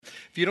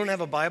If you don't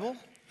have a Bible,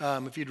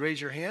 if you'd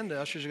raise your hand,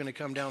 the ushers are going to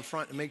come down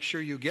front and make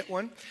sure you get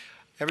one.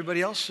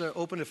 Everybody else,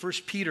 open to 1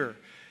 Peter.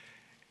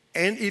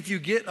 And if you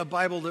get a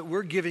Bible that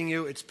we're giving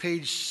you, it's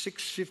page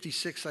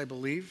 656, I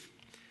believe.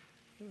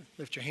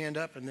 Lift your hand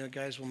up, and the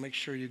guys will make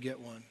sure you get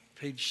one.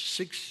 Page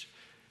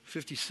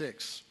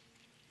 656.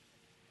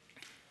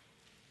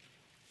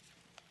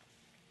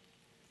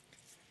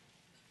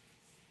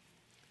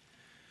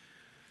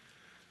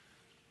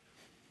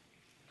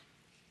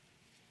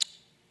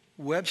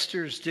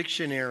 Webster's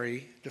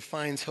dictionary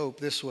defines hope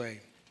this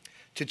way: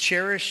 to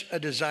cherish a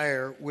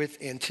desire with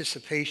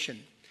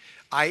anticipation,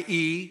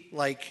 i.e.,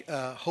 like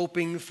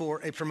hoping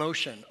for a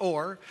promotion,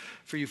 or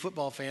for you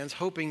football fans,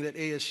 hoping that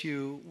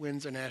ASU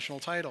wins a national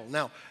title.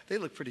 Now, they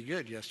looked pretty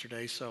good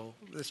yesterday, so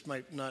this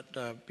might not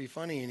be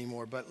funny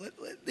anymore, but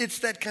it's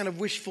that kind of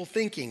wishful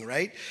thinking,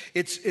 right?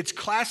 It's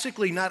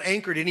classically not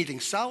anchored in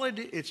anything solid,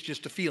 it's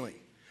just a feeling.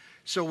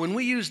 So when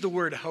we use the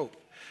word hope,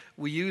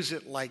 we use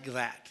it like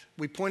that.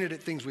 We pointed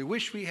at things we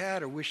wish we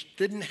had or wish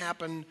didn't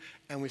happen,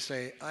 and we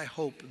say, I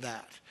hope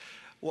that.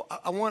 Well,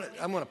 I'm going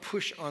to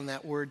push on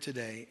that word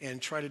today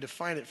and try to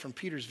define it from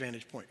Peter's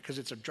vantage point, because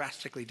it's a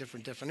drastically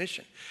different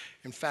definition.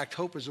 In fact,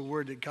 hope is a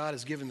word that God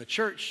has given the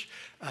church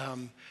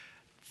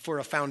for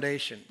a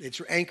foundation. It's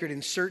anchored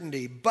in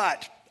certainty,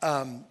 but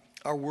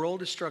our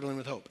world is struggling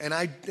with hope. And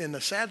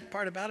the sad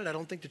part about it, I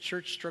don't think the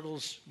church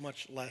struggles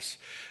much less.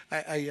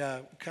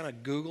 I kind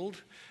of Googled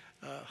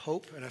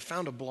hope, and I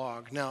found a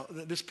blog. Now,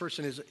 this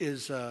person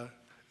is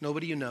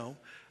nobody you know,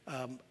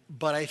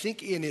 but I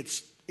think in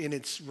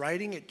its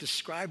writing, it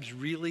describes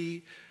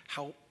really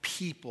how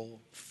people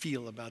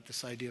feel about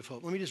this idea of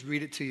hope. Let me just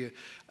read it to you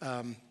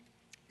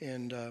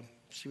and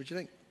see what you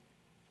think.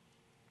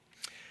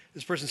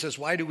 This person says,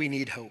 why do we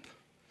need hope?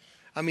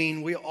 I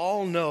mean, we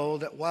all know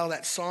that while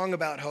that song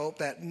about hope,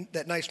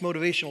 that nice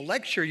motivational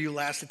lecture you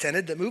last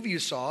attended, that movie you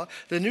saw,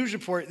 the news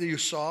report that you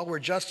saw where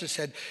justice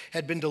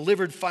had been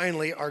delivered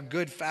finally are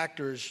good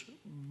factors,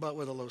 but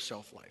with a low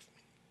self-life.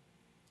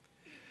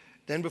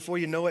 Then before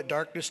you know it,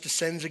 darkness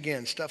descends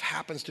again. Stuff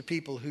happens to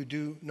people who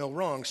do no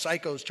wrong.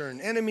 Psychos turn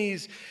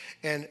enemies,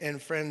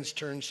 and friends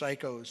turn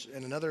psychos.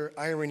 And another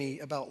irony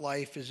about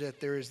life is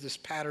that there is this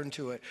pattern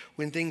to it.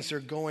 When things are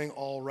going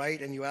all right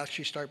and you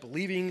actually start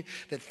believing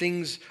that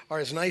things are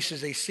as nice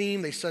as they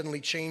seem, they suddenly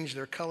change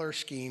their color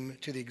scheme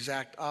to the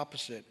exact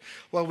opposite.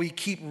 While we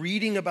keep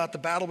reading about the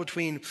battle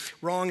between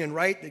wrong and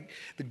right,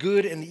 the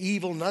good and the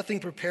evil, nothing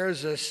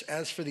prepares us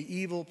as for the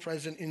evil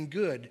present in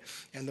good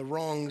and the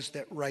wrongs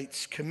that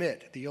rights commit.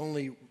 The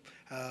only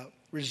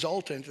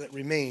resultant that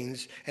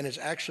remains and is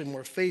actually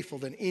more faithful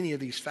than any of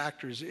these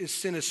factors is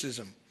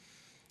cynicism.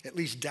 At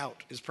least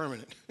doubt is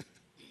permanent.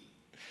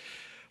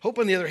 Hope,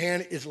 on the other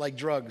hand, is like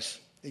drugs.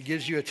 It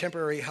gives you a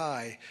temporary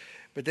high,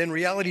 but then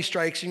reality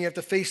strikes and you have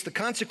to face the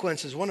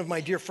consequences. One of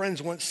my dear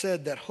friends once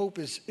said that hope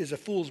is a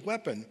fool's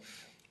weapon.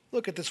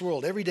 Look at this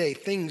world. Every day,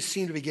 things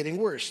seem to be getting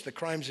worse. The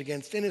crimes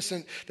against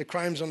innocent, the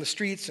crimes on the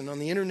streets and on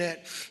the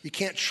internet. You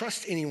can't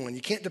trust anyone.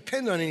 You can't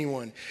depend on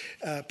anyone.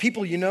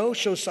 People you know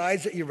show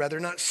sides that you'd rather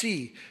not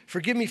see.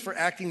 Forgive me for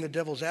acting the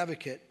devil's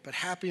advocate, but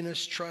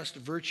happiness, trust,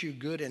 virtue,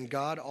 good, and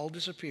God all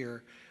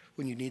disappear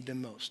when you need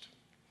them most.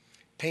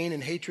 Pain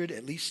and hatred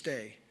at least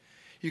stay.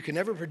 You can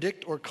never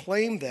predict or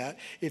claim that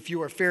if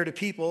you are fair to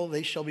people,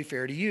 they shall be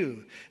fair to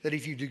you. That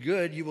if you do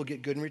good, you will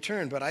get good in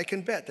return. But I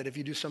can bet that if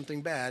you do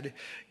something bad,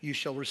 you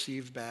shall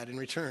receive bad in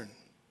return.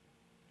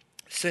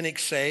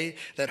 Cynics say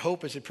that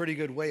hope is a pretty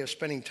good way of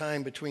spending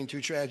time between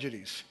two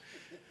tragedies.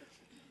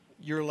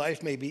 Your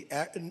life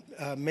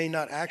may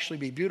not actually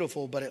be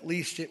beautiful, but at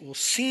least it will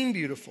seem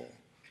beautiful.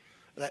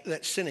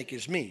 That cynic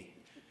is me.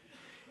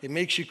 It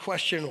makes you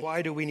question,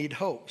 why do we need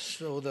hope?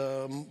 So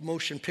the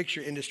motion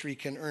picture industry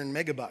can earn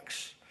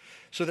megabucks,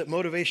 so that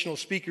motivational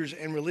speakers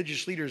and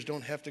religious leaders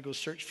don't have to go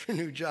search for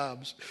new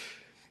jobs.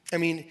 I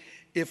mean,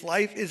 if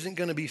life isn't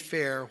going to be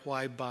fair,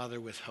 why bother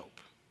with hope?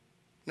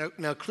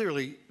 Now,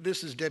 clearly,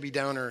 this is Debbie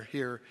Downer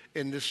here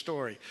in this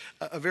story.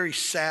 A very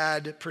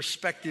sad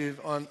perspective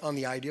on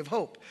the idea of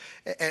hope.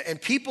 And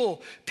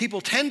people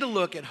tend to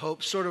look at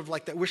hope sort of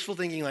like that wishful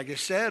thinking, like I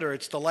said, or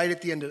it's the light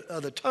at the end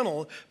of the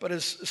tunnel. But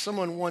as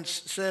someone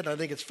once said, I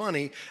think it's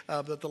funny,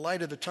 that the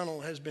light of the tunnel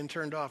has been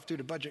turned off due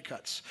to budget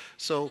cuts.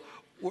 So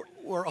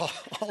we're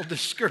all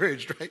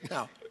discouraged right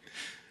now.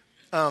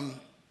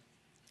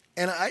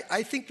 And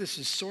I think this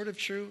is sort of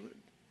true.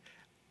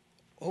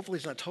 Hopefully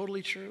it's not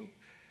totally true.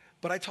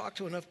 But I talk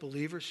to enough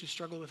believers who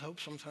struggle with hope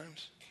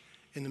sometimes.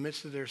 In the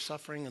midst of their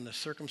suffering and the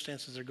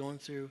circumstances they're going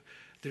through,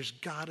 there's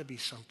got to be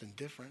something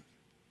different.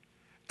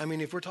 I mean,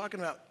 if we're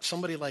talking about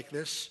somebody like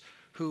this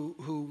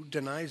who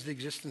denies the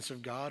existence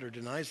of God, or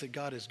denies that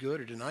God is good,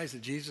 or denies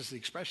that Jesus, the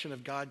expression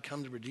of God,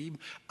 come to redeem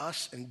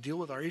us and deal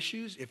with our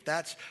issues, if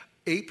that's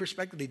a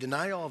perspective, they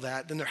deny all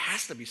that, then there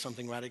has to be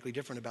something radically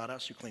different about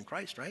us who claim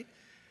Christ, right?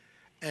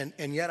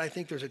 And yet I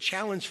think there's a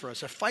challenge for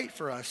us, a fight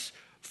for us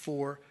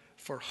for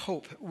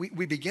hope.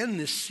 We begin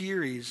this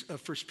series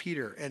of 1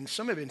 Peter, and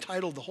some have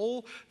entitled the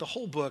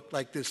whole book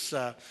like this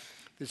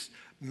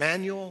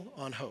manual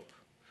on hope,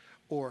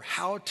 or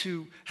how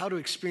to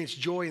experience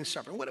joy in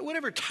suffering,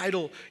 whatever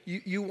title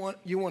you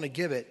want to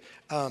give it.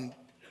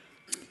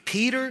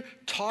 Peter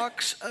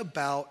talks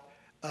about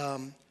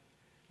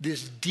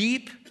this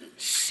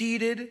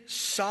deep-seated,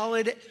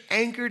 solid,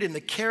 anchored in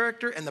the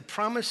character and the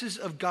promises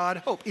of God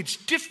hope. It's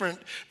different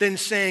than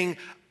saying,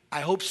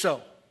 I hope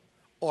so,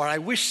 or I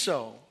wish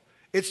so.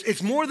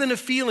 It's more than a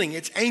feeling.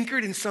 It's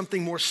anchored in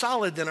something more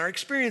solid than our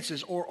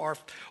experiences or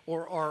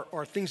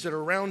our things that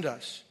are around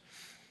us.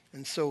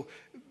 And so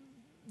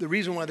the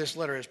reason why this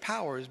letter has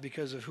power is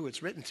because of who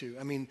it's written to.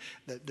 I mean,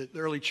 the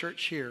early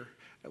church here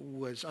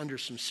was under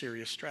some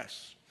serious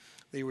stress.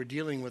 They were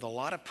dealing with a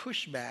lot of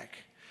pushback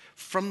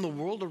from the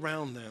world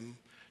around them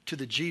to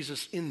the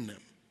Jesus in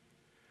them.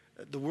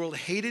 The world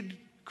hated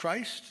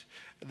Christ.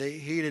 They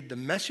hated the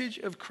message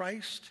of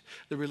Christ.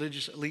 The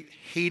religious elite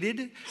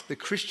hated the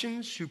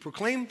Christians who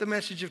proclaimed the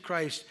message of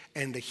Christ,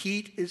 and the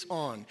heat is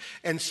on.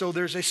 And so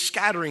there's a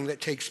scattering that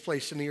takes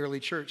place in the early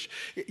church.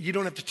 You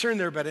don't have to turn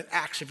there, but in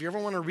Acts, if you ever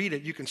want to read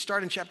it, you can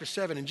start in chapter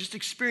 7 and just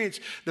experience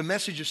the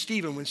message of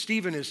Stephen when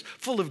Stephen is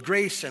full of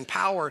grace and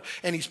power,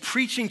 and he's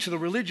preaching to the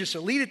religious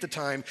elite at the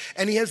time,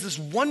 and he has this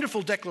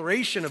wonderful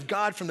declaration of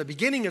God from the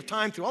beginning of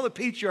time through all the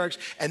patriarchs,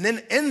 and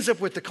then ends up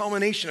with the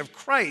culmination of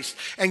Christ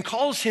and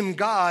calls him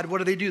God. What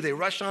do? They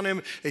rush on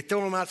him, they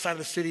throw him outside of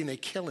the city, and they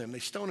kill him. They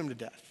stone him to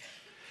death.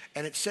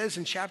 And it says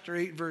in chapter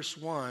 8, verse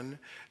 1,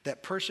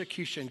 that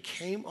persecution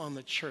came on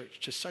the church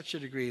to such a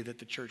degree that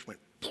the church went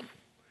boom,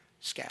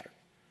 scattered.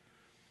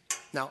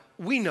 Now,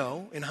 we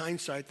know in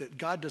hindsight that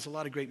God does a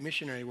lot of great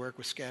missionary work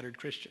with scattered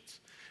Christians.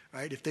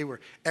 Right? If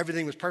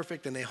everything was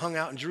perfect and they hung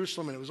out in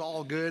Jerusalem and it was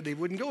all good, they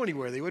wouldn't go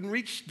anywhere. They wouldn't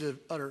reach the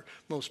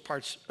uttermost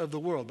parts of the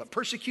world. But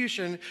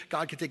persecution,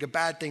 God could take a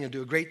bad thing and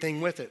do a great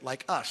thing with it,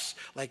 like us,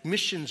 like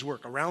missions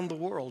work around the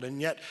world. And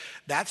yet,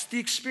 that's the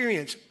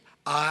experience.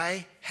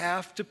 I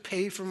have to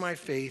pay for my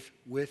faith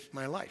with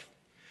my life.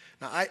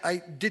 Now,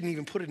 I didn't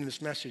even put it in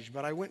this message,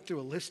 but I went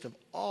through a list of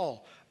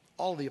all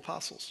the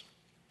apostles.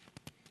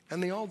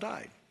 And they all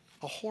died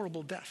a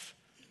horrible death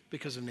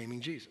because of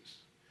naming Jesus.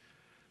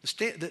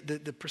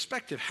 The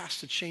perspective has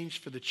to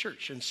change for the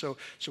church. And so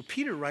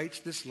Peter writes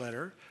this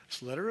letter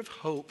of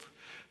hope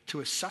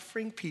to a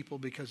suffering people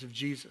because of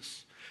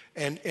Jesus.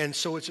 And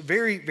so it's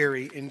very,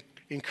 very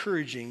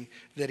encouraging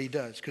that he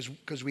does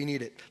because we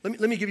need it. Let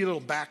me give you a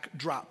little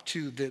backdrop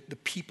to the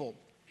people.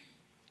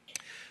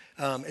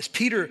 As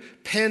Peter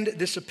penned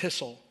this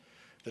epistle,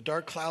 the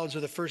dark clouds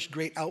of the first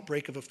great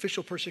outbreak of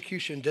official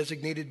persecution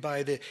designated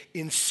by the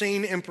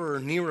insane Emperor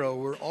Nero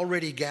were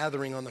already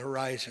gathering on the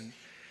horizon,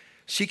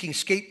 seeking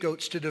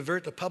scapegoats to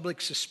divert the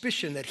public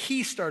suspicion that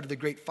he started the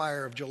Great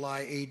Fire of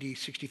July AD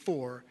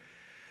 64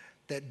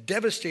 that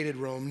devastated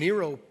Rome.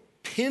 Nero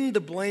pinned the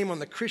blame on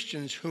the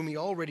Christians whom he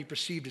already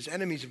perceived as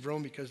enemies of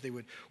Rome because they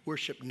would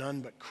worship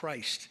none but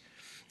Christ.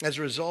 As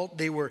a result,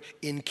 they were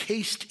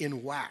encased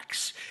in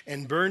wax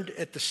and burned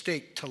at the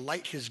stake to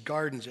light his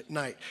gardens at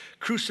night,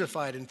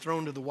 crucified and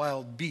thrown to the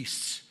wild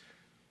beasts.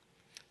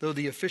 Though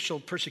the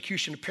official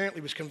persecution apparently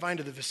was confined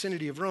to the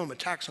vicinity of Rome,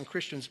 attacks on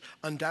Christians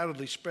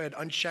undoubtedly spread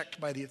unchecked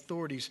by the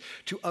authorities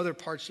to other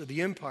parts of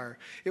the empire.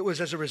 It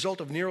was as a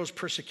result of Nero's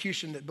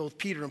persecution that both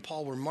Peter and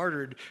Paul were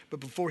martyred, but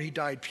before he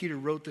died, Peter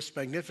wrote this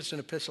magnificent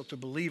epistle to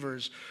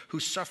believers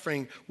whose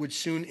suffering would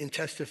soon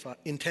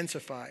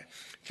intensify.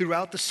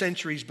 Throughout the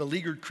centuries,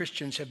 beleaguered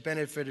Christians have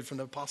benefited from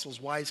the apostles'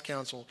 wise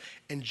counsel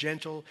and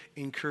gentle,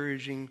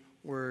 encouraging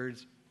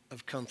words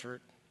of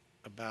comfort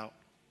about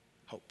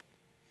hope.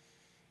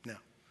 Now,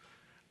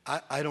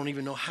 I don't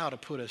even know how to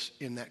put us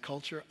in that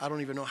culture. I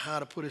don't even know how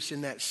to put us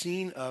in that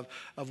scene of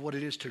what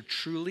it is to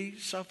truly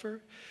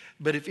suffer.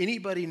 But if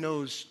anybody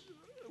knows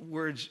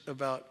words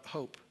about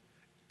hope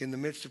in the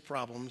midst of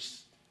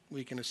problems,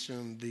 we can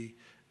assume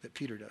that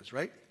Peter does,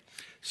 right?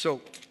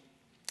 So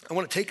I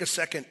want to take a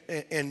second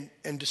and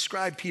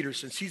describe Peter.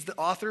 Since he's the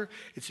author,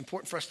 it's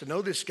important for us to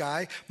know this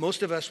guy.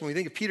 Most of us, when we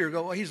think of Peter,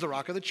 go, well, he's the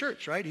rock of the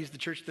church, right? He's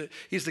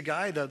the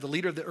guy, the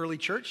leader of the early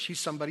church.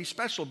 He's somebody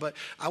special. But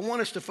I want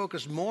us to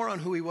focus more on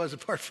who he was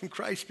apart from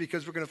Christ,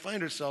 because we're going to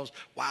find ourselves,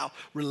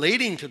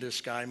 relating to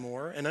this guy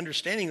more and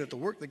understanding that the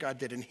work that God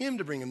did in him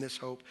to bring him this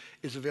hope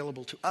is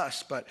available to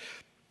us. But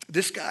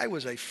this guy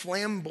was a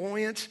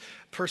flamboyant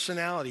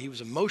personality. He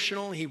was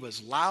emotional. He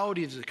was loud.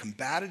 He was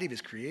combative. He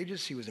was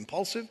courageous. He was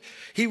impulsive.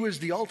 He was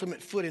the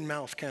ultimate foot in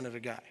mouth kind of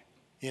a guy.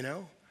 You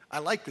know, I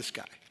like this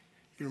guy.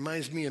 He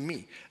reminds me of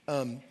me.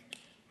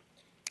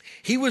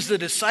 He was the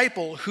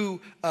disciple who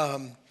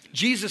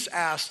Jesus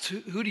asked,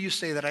 who do you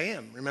say that I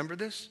am? Remember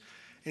this?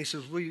 And he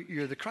says, well,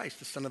 you're the Christ,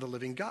 the Son of the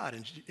living God.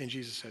 And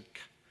Jesus said,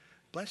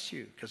 bless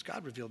you, because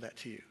God revealed that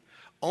to you.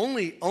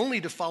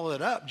 Only to follow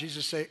it up,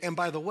 Jesus said, and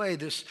by the way,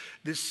 this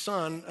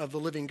Son of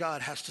the living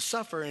God has to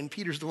suffer. And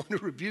Peter's the one who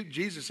rebuked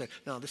Jesus, said,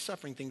 no, this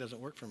suffering thing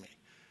doesn't work for me.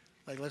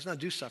 Like, let's not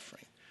do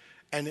suffering.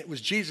 And it was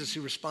Jesus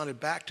who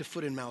responded back to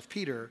foot in mouth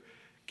Peter,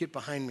 get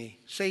behind me,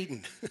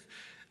 Satan.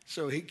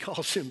 So he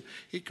calls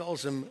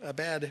him a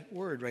bad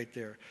word right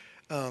there.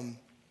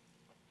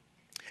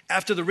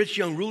 After the rich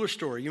young ruler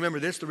story, you remember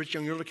this? The rich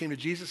young ruler came to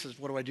Jesus and says,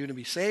 what do I do to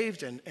be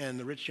saved? And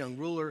the rich young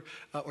ruler,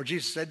 or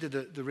Jesus said to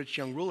the rich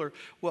young ruler,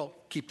 well,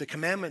 keep the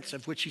commandments,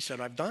 of which he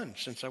said, I've done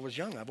since I was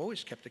young. I've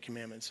always kept the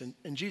commandments.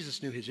 And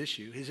Jesus knew his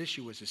issue. His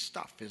issue was his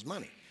stuff, his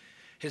money.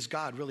 His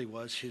God really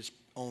was his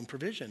own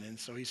provision. And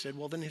so he said,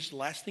 well, then here's the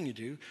last thing you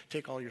do.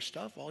 Take all your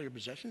stuff, all your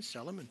possessions,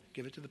 sell them, and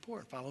give it to the poor,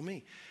 and follow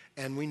me.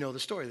 And we know the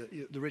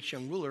story. The rich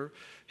young ruler,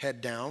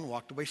 head down,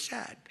 walked away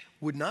sad,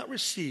 would not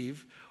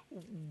receive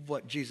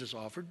what Jesus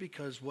offered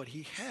because what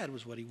he had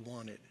was what he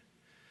wanted.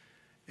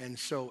 And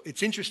so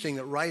it's interesting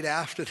that right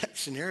after that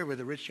scenario with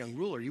the rich young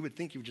ruler, you would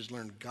think you would just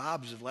learn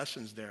gobs of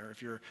lessons there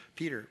if you're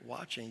Peter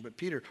watching. But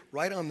Peter,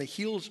 right on the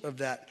heels of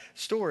that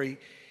story,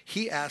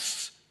 he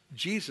asks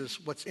Jesus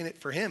what's in it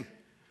for him.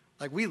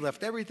 Like, we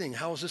left everything.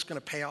 How is this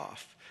going to pay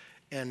off?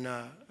 And,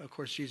 of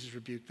course, Jesus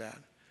rebuked that.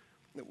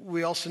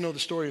 We also know the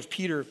story of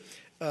Peter,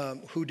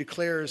 who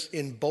declares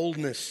in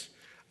boldness,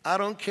 I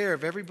don't care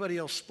if everybody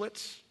else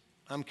splits,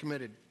 I'm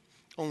committed.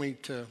 Only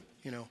to,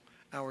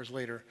 hours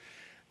later,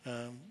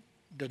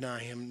 deny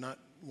him not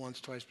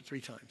once, twice, but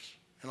 3 times.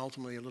 And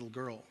ultimately, a little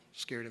girl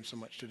scared him so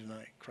much to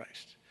deny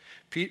Christ.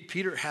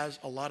 Peter has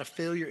a lot of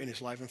failure in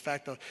his life. In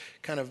fact, the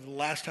kind of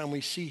last time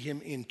we see him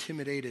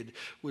intimidated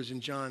was in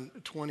John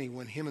 20,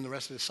 when him and the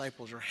rest of the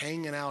disciples are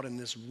hanging out in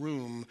this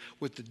room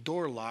with the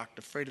door locked,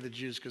 afraid of the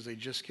Jews because they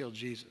just killed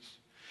Jesus.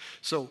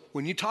 So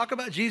when you talk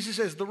about Jesus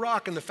as the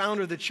rock and the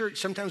founder of the church,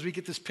 sometimes we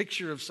get this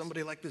picture of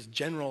somebody like this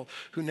general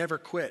who never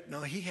quit.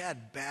 No, he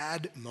had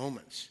bad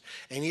moments,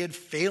 and he had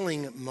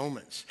failing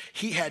moments.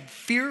 He had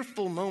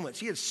fearful moments.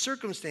 He had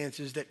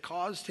circumstances that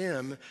caused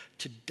him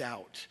to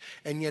doubt.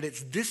 And yet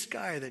it's this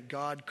guy that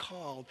God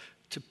called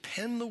to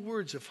pen the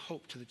words of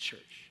hope to the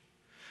church.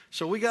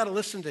 So we got to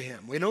listen to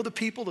him. We know the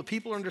people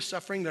are under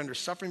suffering. They're under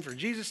suffering for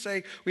Jesus'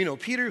 sake. We know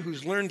Peter,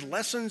 who's learned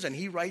lessons, and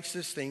he writes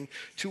this thing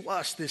to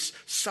us, this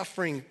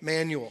suffering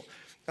manual.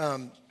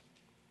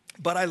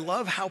 But I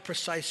love how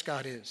precise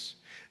God is.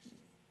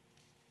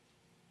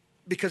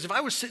 Because if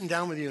I was sitting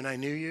down with you and I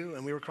knew you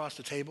and we were across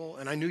the table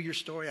and I knew your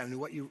story, I knew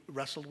what you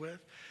wrestled with,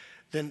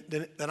 then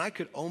I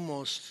could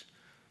almost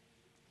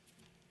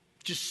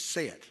just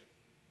say it.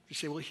 You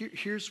say, well,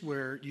 here's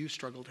where you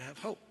struggle to have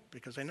hope,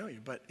 because I know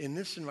you. But in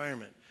this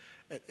environment,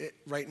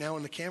 right now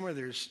on the camera,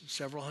 there's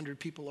several hundred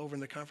people over in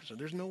the conference room.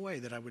 There's no way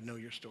that I would know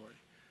your story.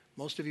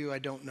 Most of you I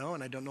don't know,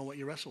 and I don't know what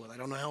you wrestle with. I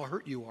don't know how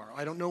hurt you are.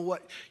 I don't know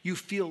what you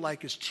feel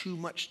like is too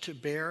much to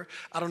bear.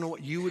 I don't know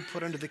what you would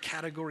put under the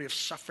category of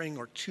suffering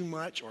or too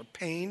much or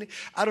pain.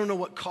 I don't know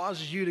what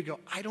causes you to go,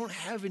 I don't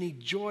have any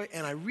joy,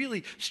 and I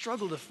really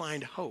struggle to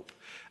find hope.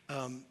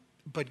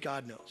 But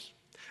God knows.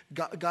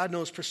 God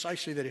knows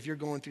precisely that if you're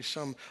going through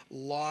some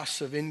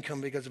loss of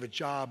income because of a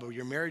job, or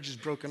your marriage is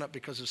broken up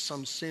because of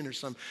some sin or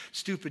some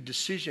stupid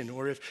decision,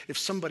 or if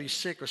somebody's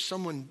sick or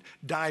someone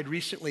died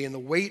recently and the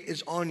weight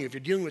is on you, if you're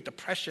dealing with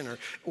depression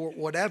or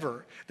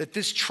whatever, that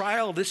this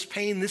trial, this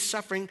pain, this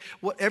suffering,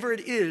 whatever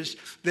it is,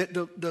 that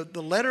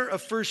the letter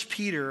of 1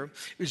 Peter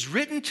is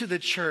written to the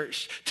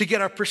church to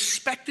get our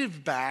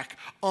perspective back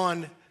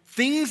on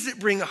things that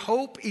bring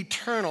hope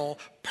eternal,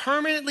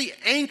 permanently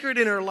anchored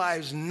in our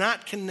lives,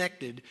 not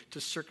connected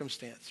to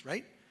circumstance,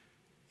 right?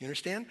 You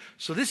understand?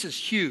 So this is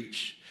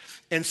huge.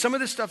 And some of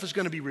this stuff is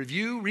going to be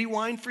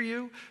rewind for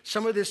you.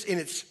 Some of this in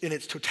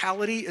its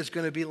totality is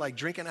going to be like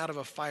drinking out of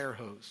a fire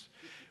hose.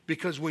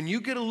 Because when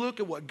you get a look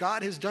at what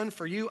God has done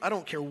for you, I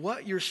don't care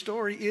what your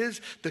story is,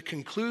 the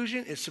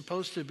conclusion is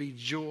supposed to be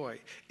joy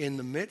in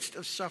the midst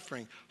of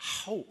suffering.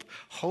 Hope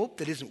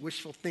that isn't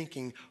wishful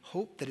thinking,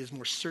 hope that is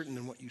more certain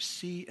than what you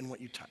see and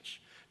what you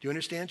touch. Do you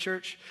understand,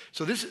 church?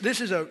 So this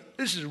is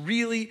a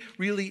really,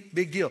 really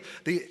big deal.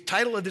 The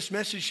title of this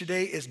message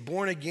today is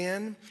Born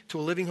Again to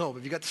a Living Hope.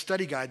 If you got the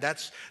study guide,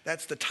 that's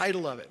the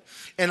title of it.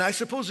 And I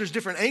suppose there's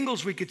different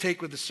angles we could take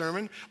with the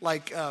sermon,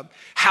 like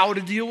how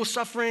to deal with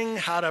suffering,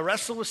 how to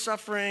wrestle with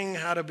suffering,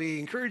 how to be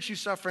encouraged through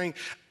suffering.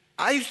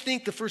 I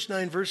think the first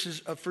 9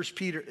 verses of 1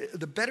 Peter,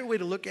 the better way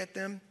to look at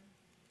them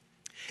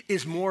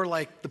is more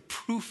like the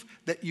proof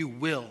that you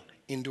will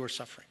endure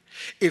suffering.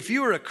 If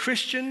you are a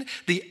Christian,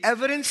 the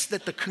evidence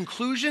that the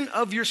conclusion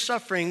of your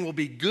suffering will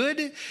be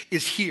good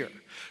is here.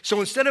 So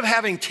instead of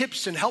having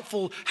tips and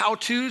helpful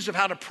how-tos of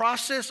how to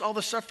process all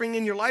the suffering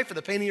in your life or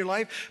the pain in your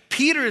life,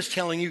 Peter is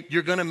telling you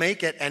you're going to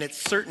make it, and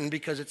it's certain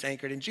because it's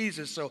anchored in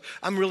Jesus. So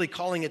I'm really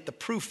calling it the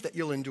proof that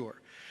you'll endure.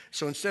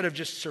 So instead of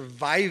just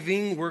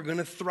surviving, we're going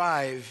to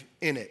thrive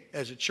in it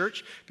as a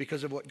church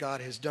because of what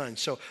God has done.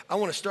 So I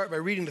want to start by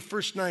reading the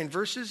first 9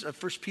 verses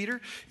of 1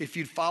 Peter. If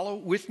you'd follow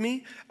with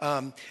me,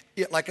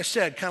 like I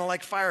said, kind of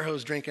like fire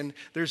hose drinking,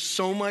 there's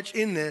so much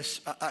in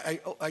this.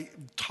 I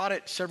taught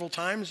it several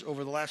times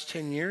over the last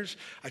 10 years.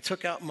 I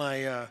took out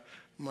my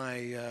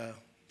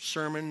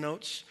sermon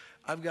notes.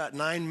 I've got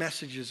 9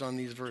 messages on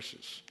these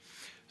verses.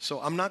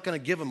 So I'm not going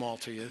to give them all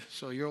to you,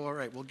 so you're all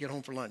right. We'll get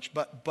home for lunch.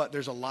 But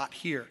there's a lot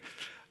here.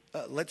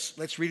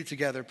 Let's read it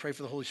together. Pray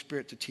for the Holy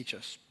Spirit to teach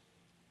us.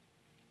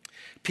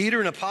 Peter,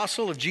 an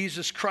apostle of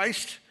Jesus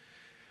Christ,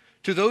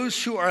 to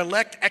those who are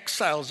elect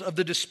exiles of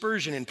the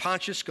dispersion in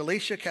Pontus,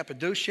 Galatia,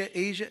 Cappadocia,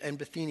 Asia, and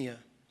Bithynia,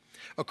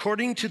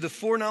 according to the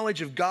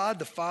foreknowledge of God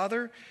the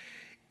Father,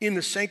 in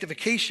the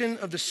sanctification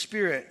of the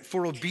Spirit,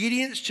 for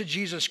obedience to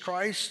Jesus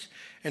Christ,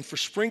 and for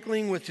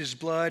sprinkling with his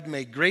blood,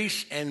 may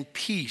grace and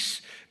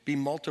peace be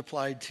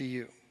multiplied to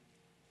you.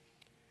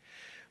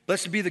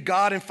 Blessed be the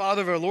God and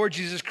Father of our Lord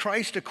Jesus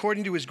Christ.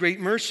 According to his great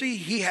mercy,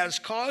 he has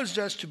caused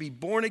us to be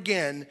born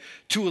again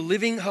to a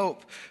living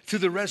hope through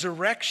the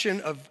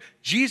resurrection of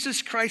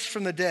Jesus Christ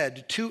from the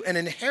dead, to an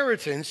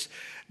inheritance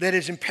that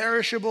is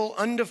imperishable,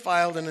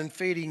 undefiled, and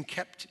unfading,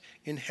 kept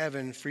in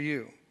heaven for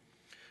you,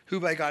 who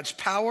by God's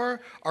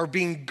power are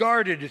being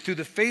guarded through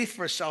the faith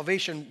for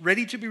salvation,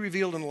 ready to be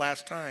revealed in the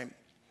last time.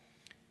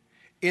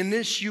 In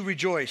this you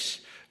rejoice,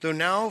 though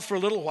now for a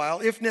little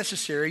while, if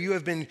necessary, you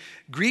have been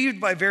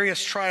grieved by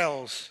various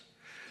trials,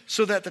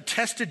 so that the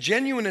tested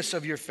genuineness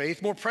of your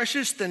faith, more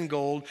precious than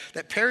gold,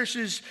 that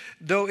perishes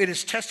though it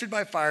is tested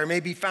by fire, may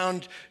be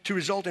found to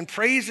result in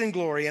praise and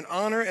glory and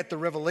honor at the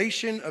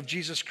revelation of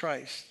Jesus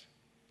Christ.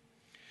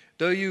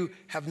 Though you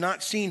have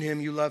not seen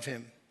him, you love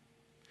him.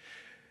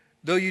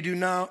 Though you do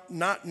not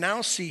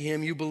now see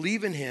him, you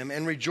believe in him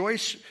and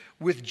rejoice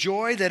with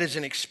joy that is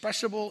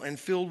inexpressible and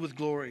filled with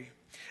glory,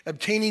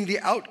 obtaining the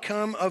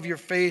outcome of your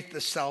faith,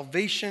 the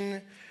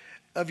salvation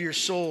of your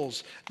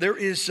souls. There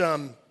is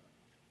a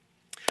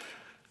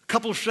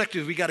couple of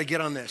perspectives we got to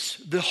get on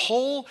this. The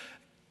whole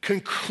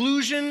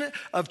conclusion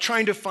of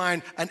trying to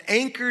find an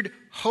anchored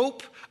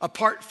hope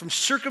apart from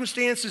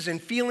circumstances and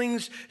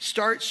feelings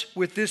starts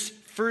with this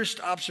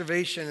first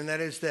observation, and that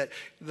is that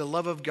the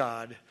love of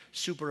God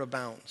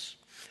superabounds.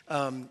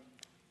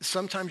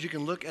 Sometimes you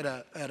can look at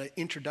an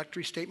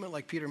introductory statement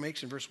like Peter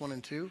makes in verse 1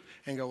 and 2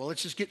 and go, well,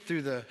 let's just get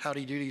through the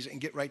howdy-doodies and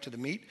get right to the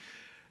meat.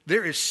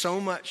 There is so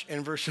much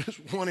in verses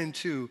 1 and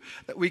 2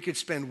 that we could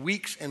spend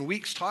weeks and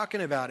weeks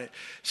talking about it.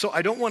 So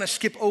I don't want to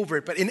skip over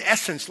it, but in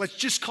essence, let's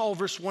just call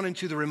verse 1 and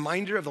 2 the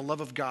reminder of the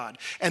love of God.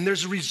 And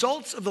there's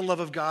results of the love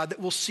of God that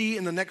we'll see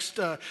in the next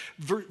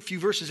few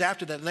verses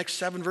after that, the next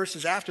 7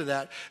 verses after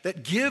that,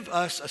 that give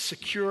us a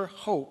secure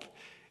hope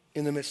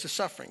in the midst of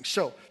suffering.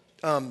 So,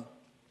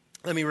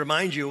 let me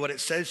remind you what it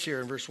says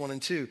here in verse 1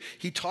 and 2.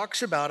 He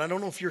talks about, I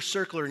don't know if you're a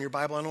circler in your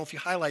Bible, I don't know if you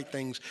highlight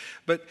things,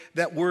 but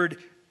that word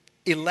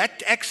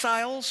elect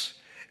exiles,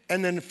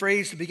 and then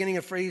the beginning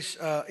of phrase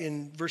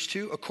in verse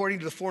 2, according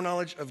to the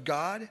foreknowledge of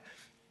God.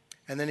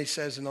 And then he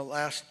says in the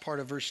last part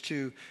of verse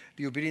 2,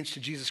 the obedience to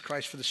Jesus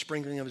Christ for the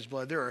sprinkling of his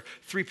blood. There are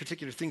 3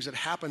 particular things that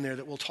happen there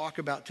that we'll talk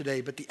about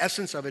today, but the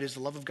essence of it is the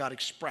love of God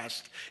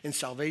expressed in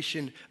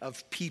salvation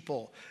of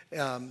people.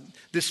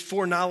 This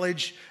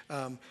foreknowledge,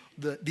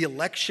 the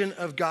election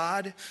of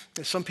God.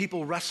 Some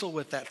people wrestle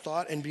with that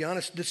thought, and be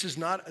honest, this is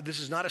not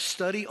a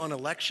study on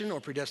election or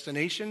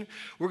predestination.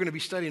 We're going to be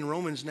studying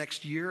Romans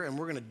next year, and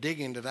we're going to dig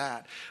into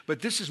that.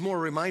 But this is more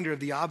a reminder of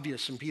the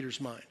obvious in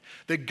Peter's mind,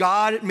 that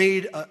God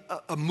made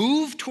a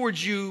move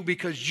towards you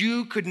because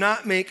you could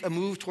not make a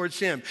move towards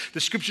him.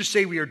 The scriptures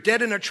say we are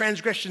dead in our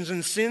transgressions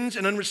and sins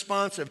and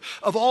unresponsive.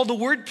 Of all the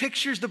word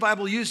pictures the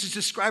Bible uses to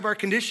describe our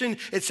condition,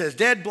 it says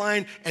dead,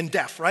 blind, and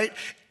deaf, right?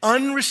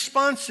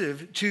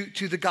 Unresponsive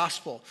to the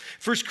gospel.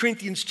 1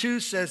 Corinthians 2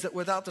 says that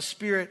without the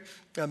Spirit,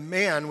 a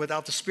man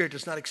without the Spirit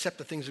does not accept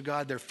the things of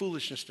God. They're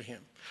foolishness to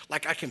him.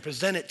 Like I can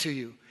present it to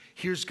you.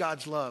 Here's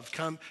God's love.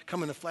 Come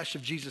in the flesh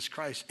of Jesus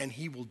Christ, and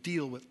he will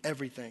deal with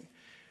everything.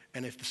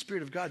 And if the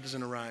Spirit of God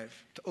doesn't arrive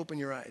to open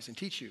your eyes and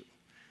teach you,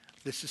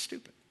 this is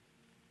stupid.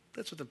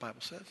 That's what the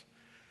Bible says.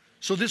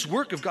 So this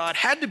work of God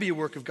had to be a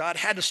work of God,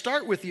 had to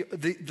start with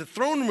the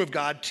throne room of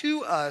God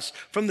to us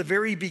from the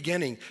very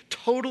beginning.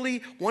 Totally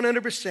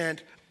 100%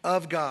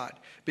 of God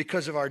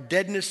because of our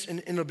deadness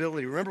and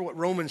inability. Remember what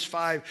Romans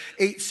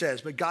 5:8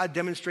 says, but God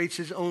demonstrates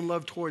his own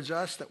love towards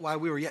us, that while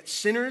we were yet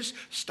sinners,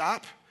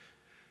 stop.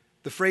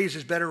 The phrase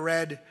is better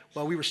read,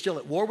 while we were still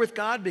at war with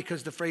God,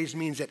 because the phrase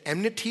means at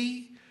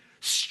enmity,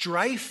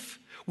 strife.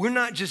 We're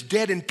not just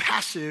dead and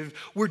passive,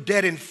 we're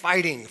dead in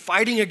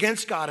fighting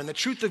against God and the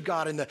truth of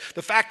God and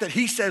the fact that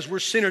he says we're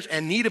sinners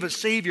and need of a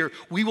Savior.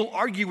 We will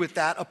argue with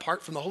that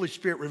apart from the Holy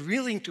Spirit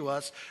revealing to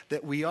us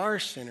that we are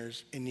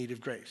sinners in need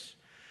of grace.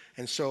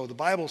 And so the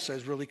Bible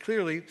says really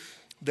clearly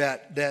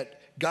that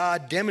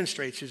God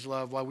demonstrates his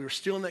love while we were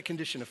still in that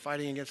condition of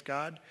fighting against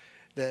God,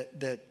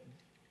 that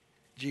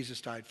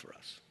Jesus died for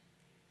us.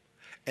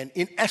 And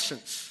in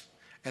essence,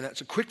 and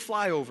that's a quick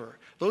flyover,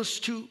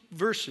 those 2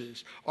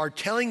 verses are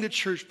telling the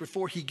church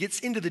before he gets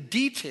into the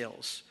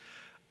details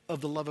of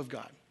the love of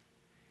God.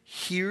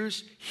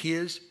 Here's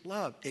his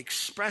love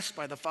expressed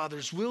by the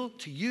Father's will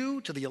to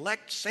you, to the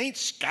elect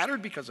saints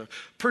scattered because of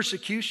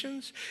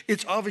persecutions.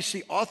 It's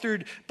obviously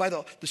authored by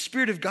the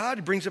Spirit of God.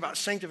 It brings about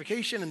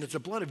sanctification, and it's the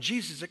blood of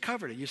Jesus that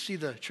covered it. You see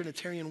the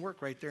Trinitarian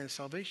work right there in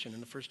salvation in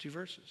the first 2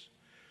 verses.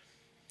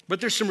 But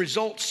there's some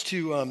results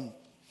to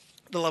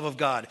the love of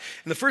God.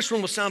 And the first one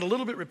will sound a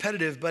little bit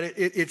repetitive, but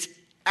it's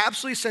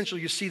absolutely essential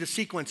you see the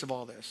sequence of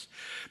all this.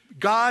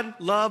 God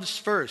loves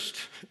first.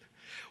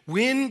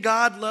 When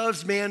God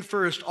loves man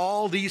first,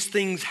 all these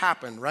things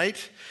happen,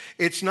 right?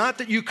 It's not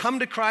that you come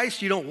to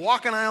Christ, you don't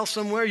walk an aisle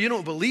somewhere, you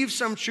don't believe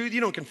some truth, you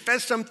don't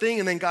confess something,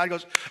 and then God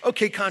goes,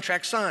 okay,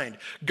 contract signed.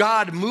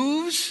 God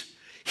moves,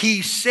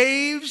 He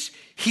saves,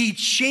 he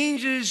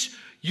changes,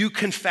 you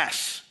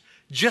confess.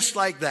 Just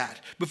like that.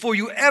 Before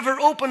you ever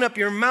open up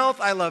your mouth,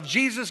 I love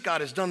Jesus,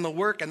 God has done the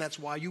work, and that's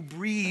why you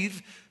breathe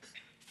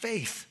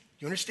faith.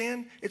 You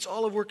understand? It's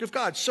all a work of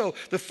God. So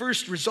the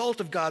first result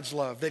of God's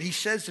love that he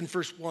says in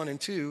verse 1 and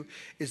 2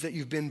 is that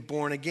you've been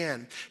born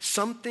again.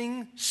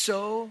 Something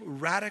so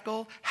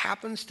radical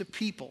happens to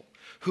people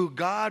who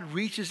God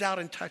reaches out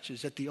and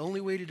touches that the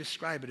only way to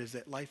describe it is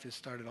that life has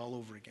started all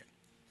over again.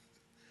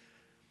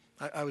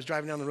 I was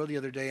driving down the road the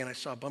other day and I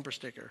saw a bumper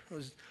sticker. It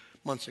was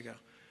months ago.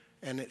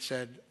 And it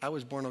said, I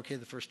was born okay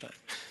the first time.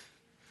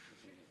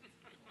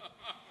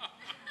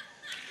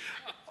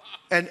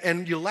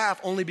 And you laugh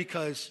only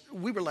because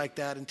we were like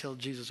that until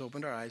Jesus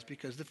opened our eyes,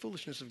 because the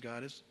foolishness of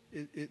God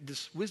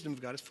this wisdom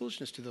of God is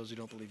foolishness to those who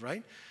don't believe,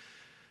 right?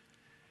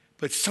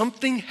 But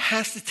something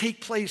has to take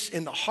place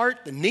in the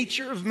heart, the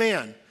nature of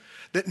man,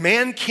 that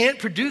man can't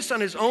produce on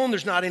his own.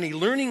 There's not any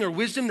learning or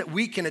wisdom that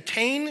we can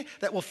attain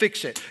that will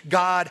fix it.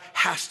 God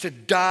has to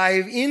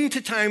dive into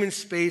time and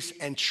space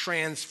and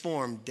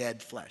transform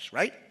dead flesh,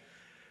 right?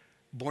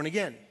 Born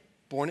again.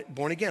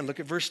 Born again. Look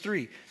at verse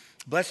 3.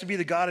 Blessed be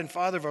the God and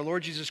Father of our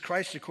Lord Jesus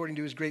Christ. According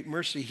to his great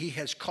mercy, he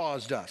has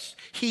caused us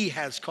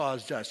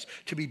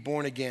to be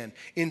born again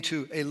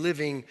into a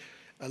living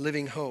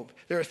hope.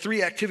 There are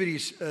three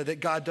activities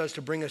that God does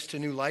to bring us to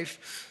new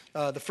life.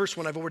 The first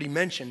one I've already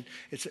mentioned.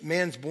 It's that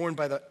man's born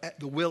by the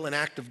will and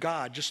act of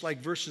God, just like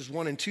verses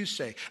 1 and 2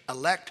 say.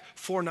 Elect,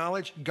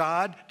 foreknowledge.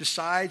 God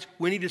decides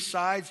when he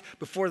decides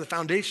before the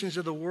foundations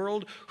of the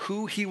world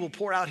who he will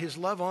pour out his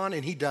love on,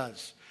 and he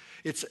does.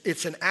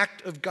 It's an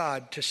act of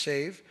God to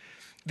save.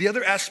 The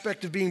other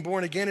aspect of being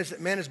born again is that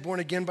man is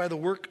born again by the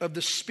work of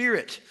the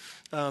Spirit.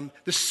 The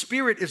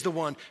Spirit is the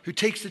one who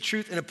takes the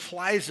truth and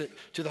applies it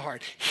to the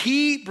heart.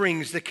 He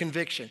brings the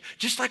conviction,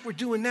 just like we're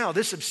doing now,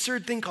 this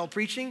absurd thing called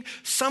preaching.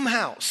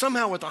 Somehow,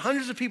 with the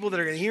hundreds of people that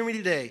are going to hear me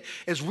today,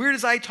 as weird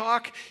as I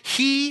talk,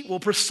 he will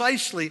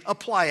precisely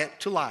apply it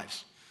to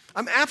lives.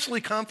 I'm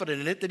absolutely confident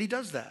in it that he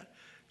does that,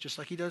 just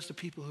like he does to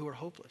people who are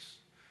hopeless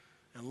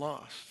and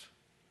lost.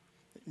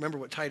 Remember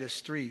what Titus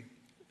 3,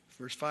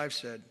 verse 5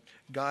 said.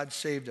 God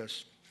saved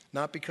us,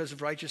 not because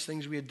of righteous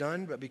things we had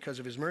done, but because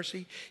of his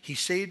mercy. He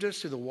saved us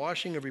through the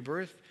washing of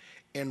rebirth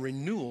and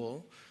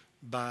renewal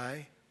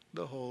by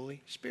the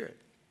Holy Spirit.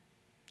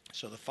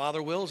 So the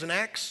Father wills and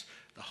acts,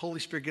 the Holy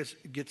Spirit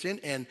gets in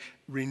and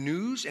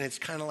renews, and it's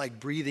kind of like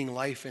breathing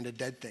life into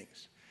dead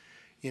things.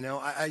 You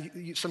know,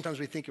 sometimes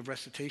we think of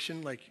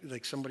resuscitation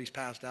like somebody's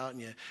passed out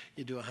and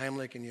you do a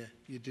Heimlich and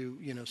you do,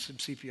 some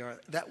CPR.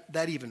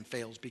 That even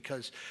fails,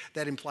 because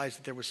that implies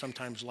that there was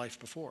sometimes life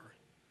before.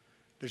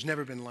 There's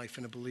never been life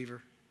in a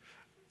believer,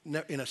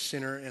 in a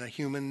sinner, in a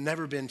human,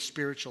 never been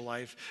spiritual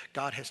life.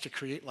 God has to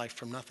create life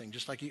from nothing,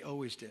 just like he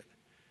always did.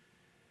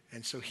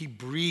 And so he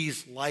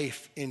breathes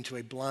life into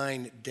a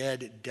blind,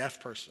 dead,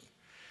 deaf person.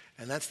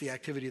 And that's the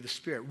activity of the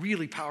Spirit.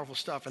 Really powerful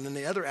stuff. And then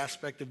the other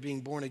aspect of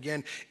being born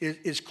again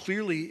is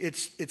clearly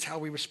it's how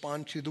we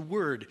respond to the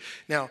Word.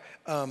 Now,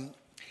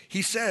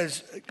 he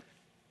says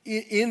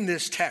in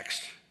this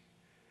text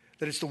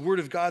that it's the Word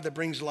of God that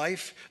brings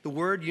life. The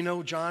Word,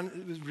 John,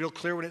 it was real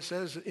clear when it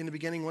says in the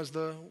beginning was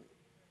the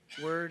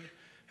Word,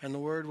 and the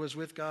Word was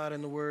with God,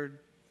 and the Word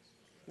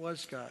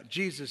was God.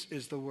 Jesus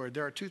is the Word.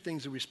 There are two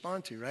things to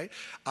respond to, right?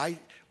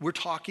 You're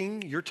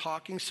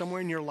talking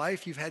somewhere in your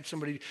life, you've had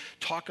somebody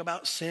talk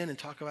about sin and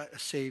talk about a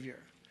Savior.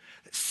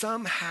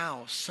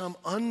 Somehow, some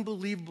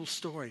unbelievable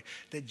story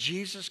that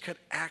Jesus could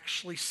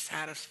actually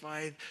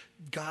satisfy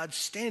God's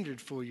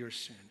standard for your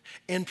sin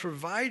and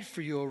provide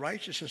for you a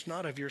righteousness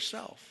not of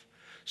yourself.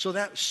 So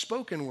that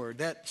spoken word,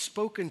 that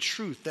spoken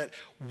truth, that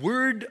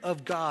word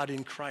of God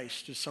in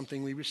Christ is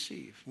something we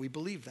receive. We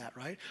believe that,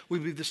 right? We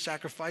believe the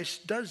sacrifice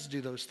does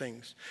do those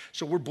things.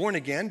 So we're born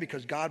again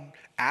because God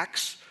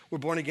acts. We're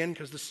born again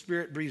because the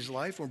Spirit breathes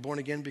life. We're born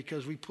again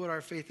because we put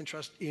our faith and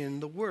trust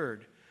in the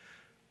Word.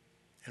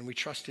 And we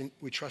trust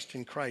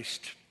in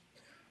Christ.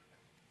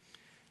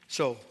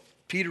 So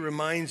Peter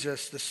reminds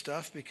us this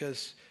stuff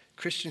because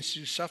Christians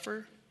who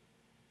suffer,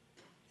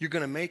 you're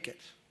going to make it.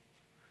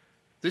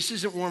 This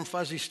isn't warm,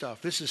 fuzzy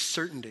stuff. This is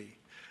certainty.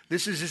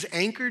 This is as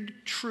anchored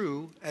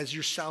true as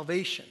your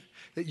salvation,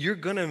 that you're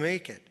going to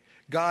make it.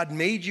 God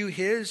made you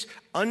his,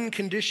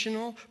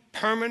 unconditional,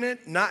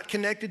 permanent, not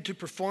connected to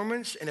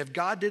performance. And if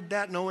God did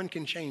that, no one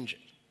can change it.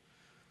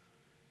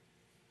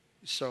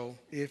 So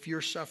if you're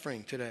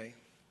suffering today,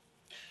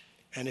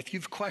 and if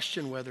you've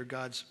questioned whether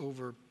God's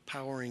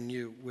overpowering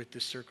you with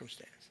this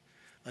circumstance,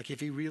 like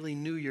if he really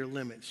knew your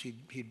limits,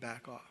 he'd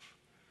back off.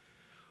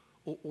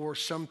 Or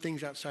some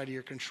things outside of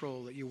your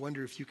control that you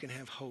wonder if you can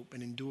have hope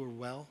and endure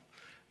well,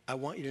 I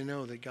want you to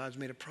know that God's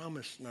made a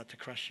promise not to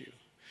crush you.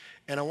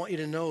 And I want you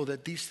to know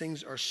that these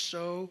things are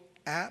so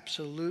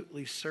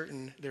absolutely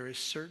certain. They're as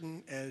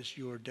certain as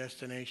your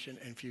destination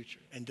and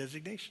future and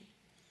designation.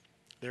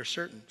 They're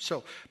certain.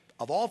 So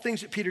of all things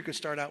that Peter could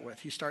start out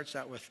with, he starts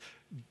out with,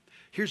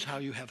 here's how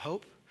you have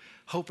hope.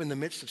 Hope in the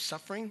midst of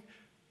suffering.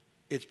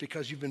 It's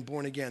because you've been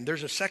born again.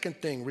 There's a second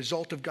thing,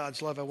 result of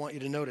God's love, I want you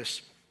to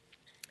notice.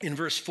 In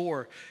verse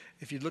 4,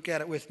 if you look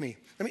at it with me.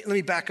 Let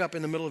me back up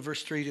in the middle of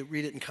verse 3 to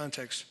read it in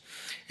context.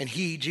 And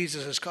he,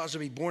 Jesus, has caused to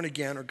be born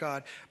again, or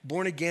God,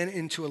 born again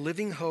into a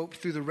living hope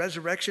through the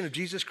resurrection of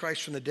Jesus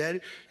Christ from the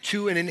dead,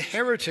 to an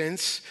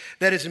inheritance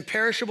that is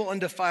imperishable,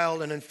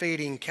 undefiled, and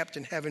unfading, kept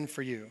in heaven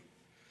for you.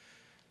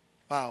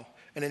 Wow.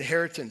 An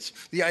inheritance.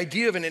 The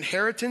idea of an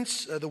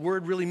inheritance, the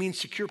word really means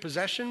secure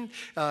possession.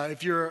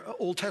 If you're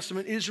Old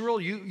Testament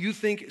Israel, you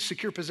think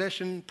secure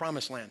possession,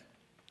 promised land,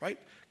 right?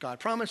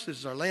 God promised, this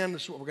is our land,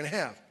 this is what we're going to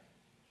have.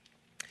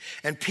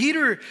 And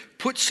Peter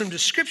puts some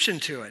description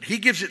to it. He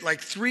gives it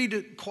like three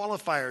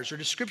qualifiers or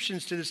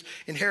descriptions to this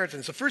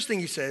inheritance. The first thing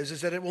he says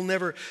is that it'll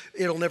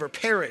never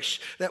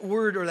perish. That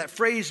word or that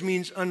phrase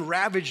means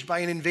unravaged by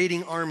an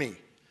invading army.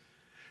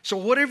 So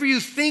whatever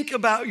you think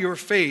about your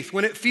faith,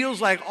 when it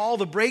feels like all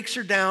the brakes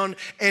are down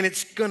and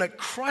it's going to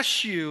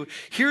crush you,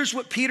 here's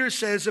what Peter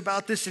says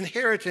about this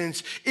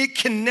inheritance. It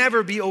can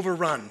never be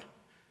overrun.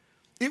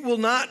 It will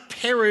not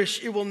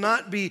perish. It will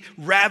not be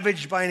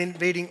ravaged by an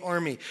invading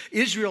army.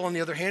 Israel, on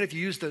the other hand, if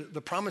you use the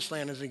promised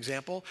land as an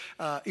example,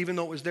 even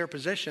though it was their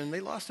possession, they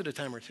lost it a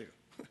time or two.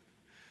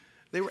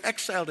 They were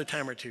exiled a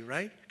time or two,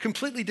 right?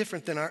 Completely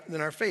different than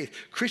our faith.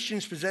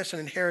 Christians possess an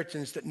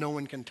inheritance that no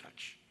one can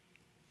touch.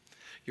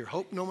 Your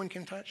hope, no one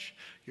can touch.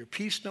 Your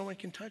peace, no one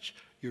can touch.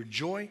 Your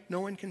joy,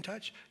 no one can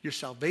touch. Your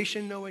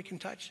salvation, no one can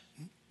touch.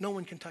 No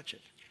one can touch it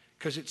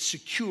because it's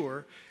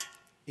secure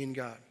in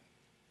God.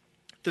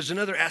 There's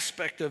another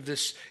aspect of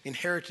this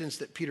inheritance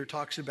that Peter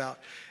talks about.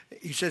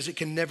 He says it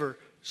can never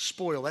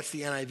spoil. That's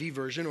the NIV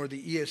version, or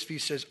the ESV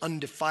says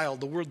undefiled.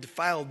 The word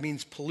defiled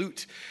means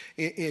pollute.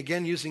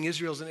 Again, using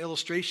Israel as an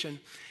illustration.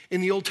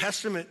 In the Old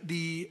Testament,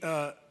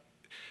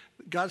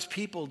 God's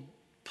people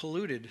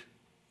polluted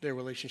their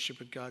relationship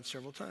with God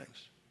several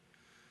times,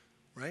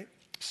 right?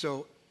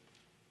 So,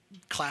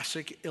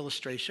 classic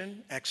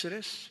illustration,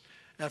 Exodus.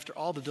 After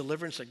all the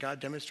deliverance that God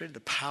demonstrated,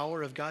 the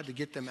power of God to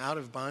get them out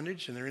of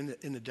bondage, and they're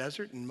in the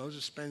desert, and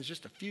Moses spends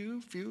just a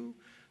few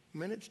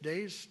minutes,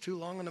 days too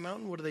long on the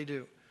mountain. What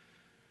do?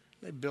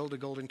 They build a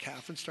golden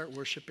calf and start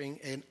worshiping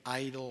an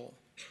idol,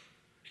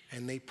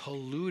 and they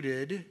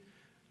polluted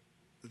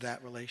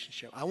that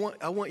relationship. I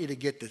want you to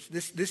get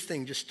this. This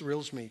thing just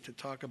thrills me to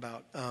talk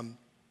about.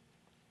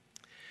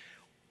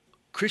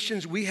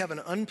 Christians, we have an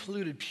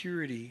unpolluted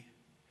purity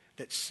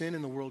that sin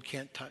in the world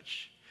can't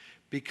touch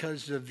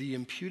because of the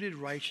imputed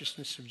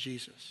righteousness of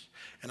Jesus.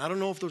 And I don't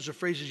know if those are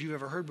phrases you've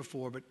ever heard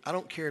before, but I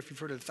don't care if you've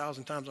heard it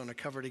 1,000 times, I'm going to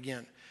cover it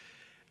again.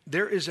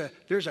 There's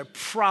a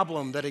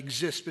problem that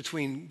exists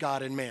between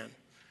God and man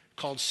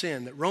called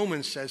sin that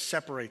Romans says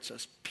separates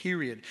us,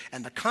 period.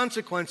 And the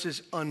consequence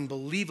is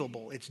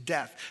unbelievable. It's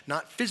death,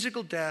 not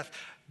physical death.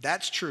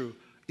 That's true.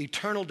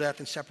 Eternal death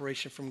and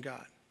separation from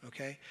God,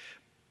 okay?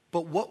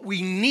 But what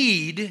we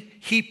need,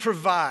 he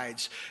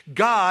provides.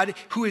 God,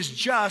 who is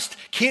just,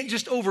 can't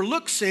just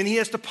overlook sin. He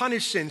has to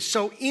punish sin.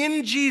 So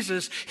in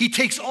Jesus, he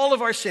takes all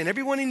of our sin.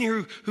 Everyone in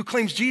here who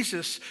claims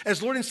Jesus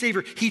as Lord and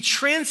Savior, he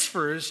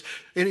transfers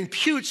and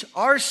imputes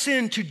our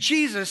sin to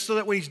Jesus so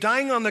that when he's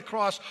dying on the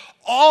cross,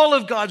 all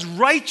of God's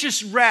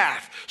righteous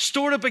wrath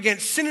stored up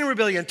against sin and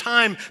rebellion,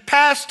 time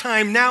past,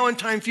 time now, and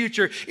time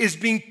future, is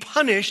being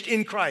punished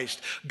in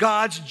Christ.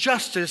 God's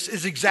justice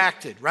is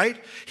exacted,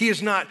 right? He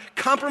is not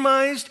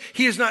compromised.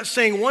 He is not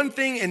saying one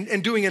thing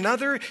and doing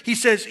another. He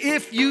says,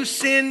 if you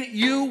sin,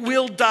 you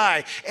will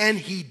die. And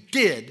he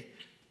did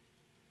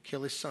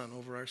kill his son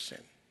over our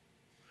sin.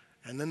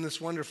 And then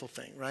this wonderful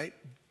thing, right?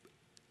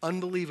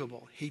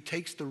 Unbelievable. He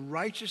takes the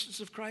righteousness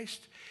of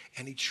Christ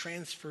and he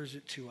transfers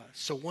it to us.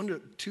 So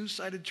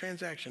two-sided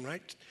transaction,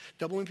 right?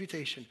 Double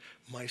imputation.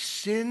 My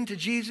sin to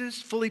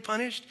Jesus, fully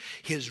punished.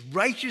 His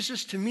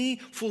righteousness to me,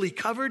 fully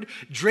covered,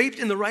 draped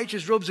in the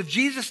righteous robes of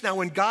Jesus. Now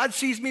when God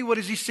sees me, what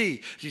does he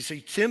see? Does he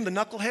see Tim, the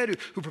knucklehead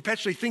who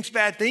perpetually thinks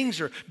bad things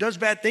or does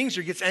bad things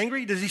or gets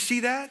angry? Does he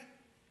see that?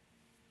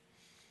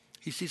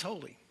 He sees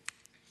holy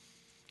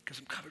because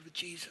I'm covered with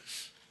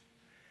Jesus.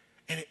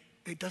 And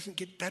it doesn't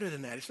get better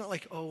than that. It's not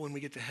like, oh, when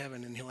we get to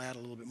heaven and he'll add a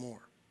little bit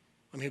more.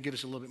 I mean, he'll give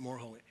us a little bit more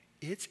holy.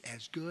 It's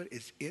as good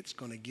as it's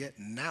going to get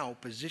now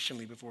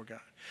positionally before God.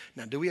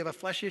 Now, do we have a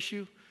flesh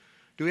issue?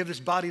 Do we have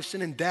this body of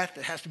sin and death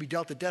that has to be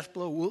dealt a death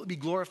blow? Will it be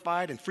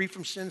glorified and free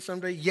from sin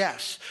someday?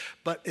 Yes.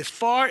 But as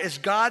far as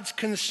God's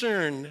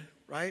concerned,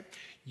 right,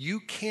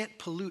 you can't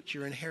pollute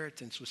your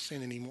inheritance with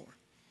sin anymore.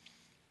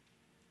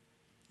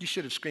 You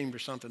should have screamed or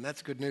something.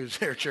 That's good news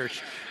there,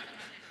 church.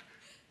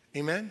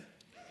 Amen?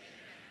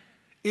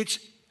 It's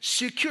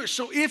secure.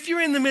 So if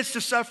you're in the midst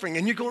of suffering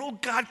and you're going, oh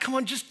God, come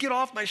on, just get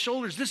off my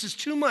shoulders. This is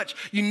too much.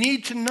 You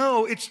need to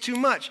know it's too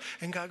much.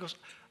 And God goes,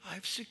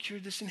 I've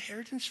secured this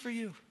inheritance for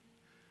you.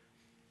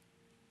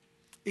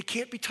 It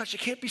can't be touched. It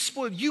can't be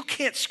spoiled. You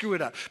can't screw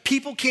it up.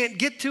 People can't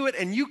get to it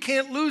and you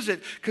can't lose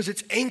it because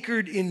it's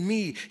anchored in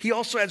me. He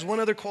also adds one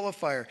other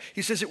qualifier.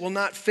 He says it will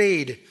not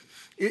fade.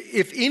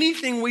 If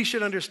anything we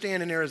should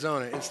understand in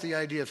Arizona, it's the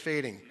idea of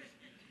fading.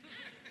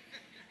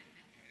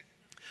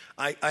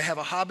 I have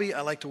a hobby.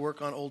 I like to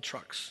work on old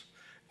trucks.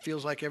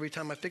 Feels like every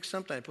time I fix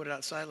something, I put it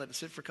outside, let it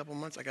sit for a couple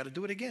months, I got to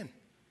do it again.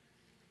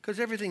 because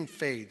everything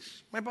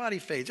fades. My body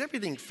fades.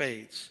 Everything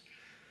fades.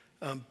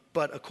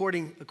 But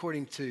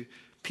according to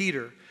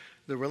Peter,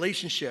 the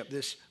relationship,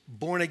 this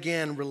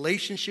born-again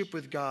relationship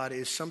with God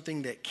is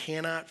something that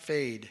cannot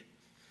fade.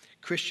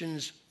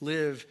 Christians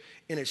live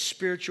in a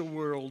spiritual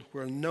world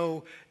where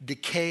no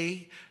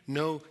decay,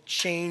 no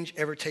change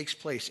ever takes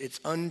place. It's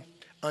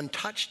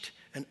untouched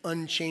and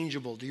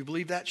unchangeable. Do you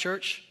believe that,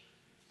 church?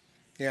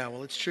 Yeah,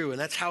 well, it's true. And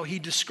that's how he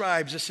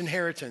describes this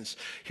inheritance.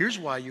 Here's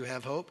why you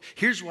have hope.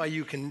 Here's why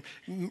you can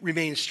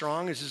remain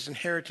strong, is this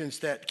inheritance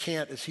that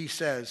can't, as he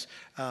says,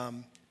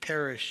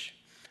 perish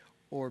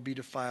or be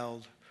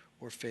defiled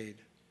or fade.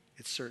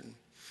 It's certain.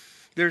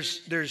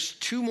 There's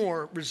two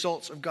more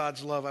results of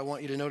God's love I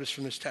want you to notice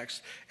from this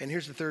text. And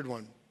here's the third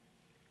one.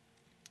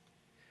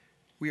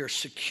 We are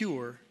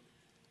secure.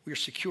 We are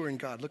secure in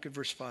God. Look at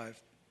verse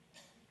 5.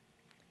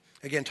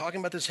 Again, talking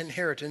about this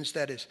inheritance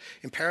that is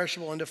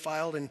imperishable,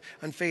 undefiled, and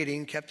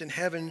unfading, kept in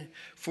heaven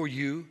for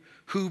you,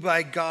 who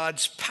by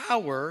God's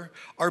power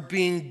are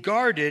being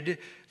guarded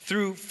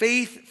through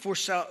faith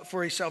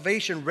for a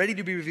salvation ready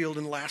to be revealed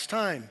in the last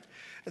time.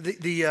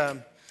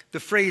 The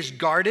phrase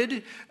guarded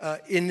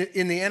in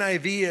the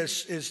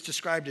NIV is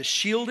described as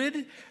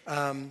shielded.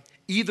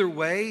 Either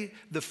way,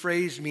 the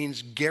phrase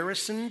means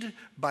garrisoned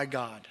by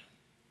God.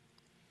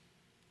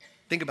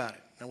 Think about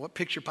it. Now, what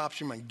picture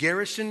pops in your mind?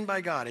 Garrisoned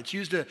by God. It's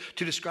used to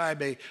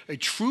describe a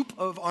troop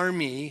of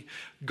army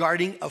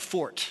guarding a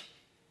fort.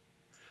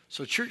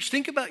 So, church,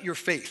 think about your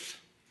faith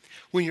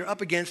when you're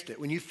up against it.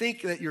 When you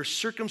think that your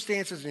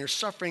circumstances and your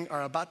suffering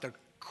are about to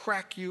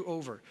crack you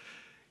over.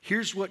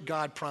 Here's what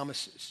God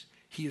promises.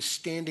 He is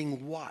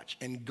standing watch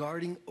and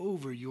guarding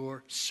over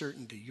your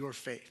certainty, your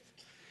faith.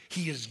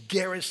 He is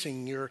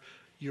garrisoning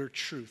your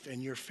truth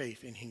and your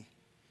faith in Him.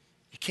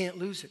 You can't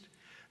lose it.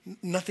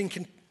 Nothing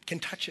can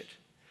touch it.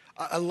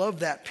 I love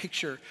that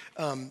picture.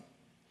 I want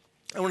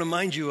to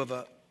remind you of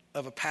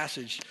a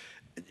passage.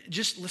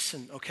 Just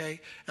listen, okay?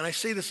 And I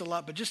say this a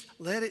lot, but just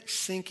let it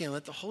sink in.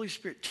 Let the Holy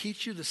Spirit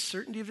teach you the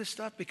certainty of this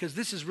stuff, because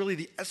this is really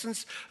the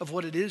essence of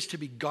what it is to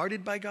be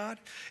guarded by God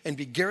and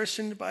be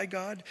garrisoned by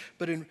God.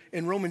 But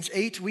in Romans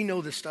 8, we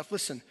know this stuff.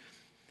 Listen.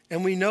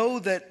 And we know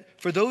that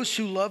for those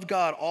who love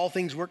God, all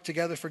things work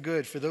together for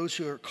good, for those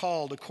who are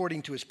called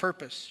according to His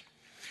purpose.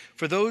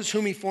 For those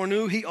whom He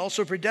foreknew, He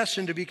also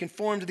predestined to be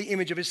conformed to the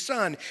image of His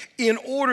Son, in order